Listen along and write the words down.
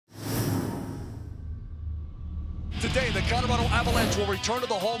Today, the Colorado Avalanche will return to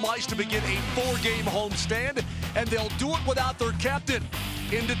the home ice to begin a 4-game homestand, and they'll do it without their captain.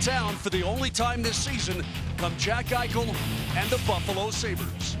 Into town for the only time this season come Jack Eichel and the Buffalo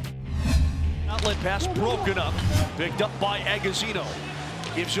Sabres. Outlet pass broken up, picked up by Agazino.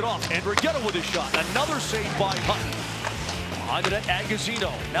 Gives it off, and Regetta with a shot. Another save by Hutton. Behind it at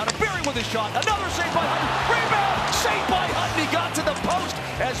Agazino. Now to Barry with a shot. Another save by Hutton. Rebound! Saved by Hutton. He got to the post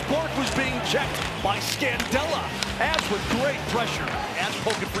as Bork was being checked by Scandella. As with great pressure. As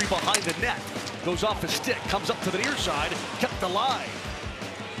poking free behind the net. Goes off his stick. Comes up to the near side. Kept alive.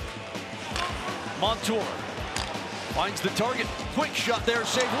 Montour finds the target. Quick shot there.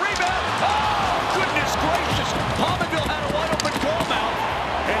 Save. Rebound. Oh, goodness gracious. Pominville had a wide open goal mouth.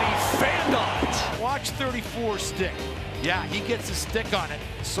 And he fanned on it. Watch 34 stick. Yeah, he gets his stick on it.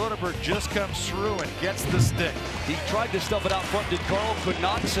 Soderberg just comes through and gets the stick. He tried to stuff it out front, did Carl, could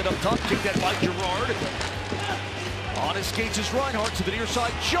not. Set up top, kicked that by Gerard. On his skates is Reinhart to the near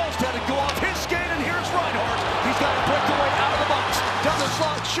side. Just had to go off his skate, and here's Reinhart. He's got a breakaway out of the box. Down the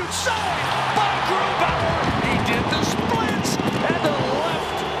slot, shoots, save by Grubauer. He did the splits, and the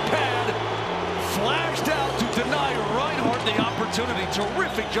left pad flashed out to deny Reinhart the opportunity.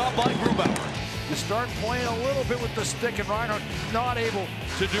 Terrific job by Grubauer. You start playing a little bit with the stick, and Reinhart not able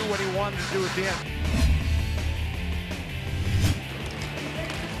to do what he wanted to do at the end.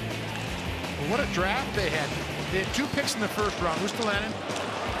 Well, what a draft they had. They had 2 picks in the first round. Ristolainen.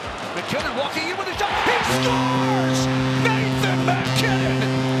 MacKinnon walking in with a shot. He scores! Nathan MacKinnon!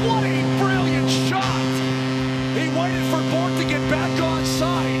 What a brilliant shot! He waited for Bork to get back on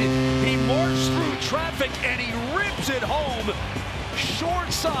side. He marched through traffic, and he rips it home.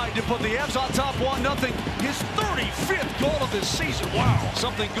 Short side to put the Avs on top 1-0. His 35th goal of this season. Wow,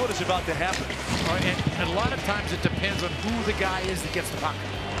 something good is about to happen. And a lot of times it depends on who the guy is that gets the puck.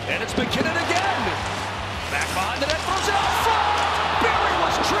 And it's MacKinnon again. Back behind the net, throws it out front. Barry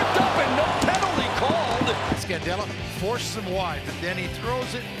was tripped up and no penalty called. Scandella forces him wide, but then he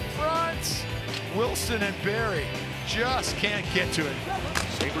throws it front. Wilson and Barry just can't get to it.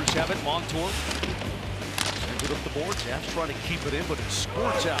 Sabres have it. Montour. Sends it up the boards. Avs trying to keep it in, but it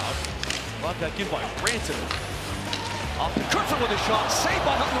squirts out. Brought back in by Rantanen. Off to Kerfoot with a shot. Saved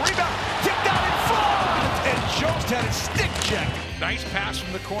by Hutton. Rebound. Kicked out in front. And just had his stick checked. Nice pass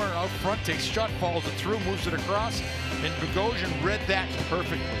from the corner out front. Takes shot, follows it through, moves it across. And Bogosian read that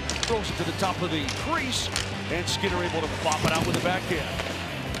perfectly. Throws it to the top of the crease. And Skinner able to pop it out with the backhand.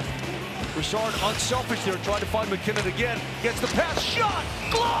 Broussard unselfish there, trying to find MacKinnon again. Gets the pass, shot,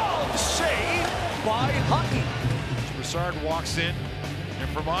 glove, save by Hutton. Broussard walks in, and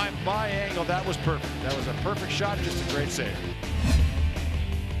from my angle, that was perfect. That was a perfect shot, just a great save.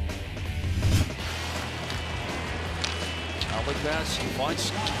 Outlet pass,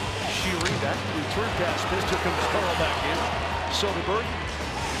 finds Sheary. That return pass missed. Here comes Carl back in. Soderberg.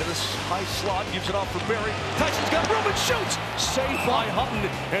 To this high slot, gives it off for Barry. Tyson's got room and shoots. Saved by Hutton,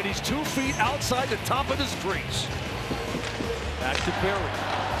 and he's 2 feet outside the top of his crease. Back to Barry.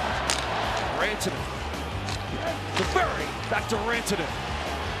 Rantanen. To Barry. Back to Rantanen.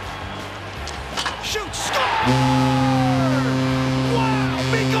 Shoots. Score! Wow!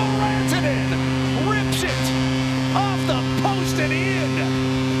 Mikko Rantanen rips it off the post and in.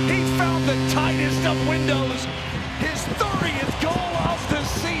 He found the tightest of windows. His 30th goal of the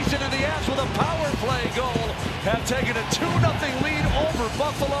season, and the Avs with a power play goal have taken a 2-0 lead over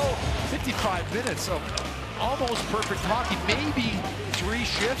Buffalo. 55 minutes of almost perfect hockey. Maybe 3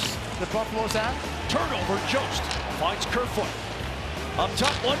 shifts that Buffalo's had. Turnover, Jost finds Kerfoot. Up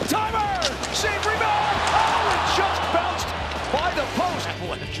top, one-timer! Save, rebound! Oh, it just bounced by the post.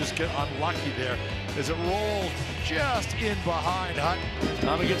 Avalanche just get unlucky there as it rolled just in behind Hutton.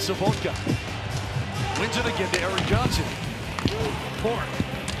 Time against Sabotka. Wins it again to Aaron Johnson. Bork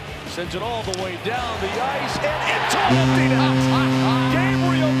sends it all the way down the ice and into empty net.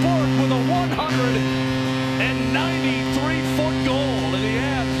 Gabriel Bork with a 193-foot goal, and the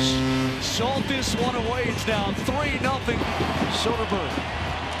Avs salt this one away. It's down 3-0. Soderberg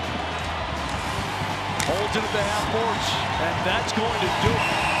holds it at the half boards, and that's going to do it.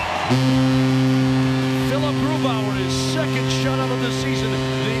 Philipp Grubauer, his 2nd shutout of the season, the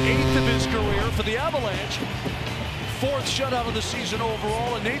 8th of his career for the Avalanche. 4th shutout of the season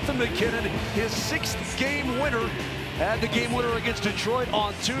overall, and Nathan MacKinnon, his 6th game winner, had the game winner against Detroit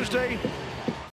on Tuesday.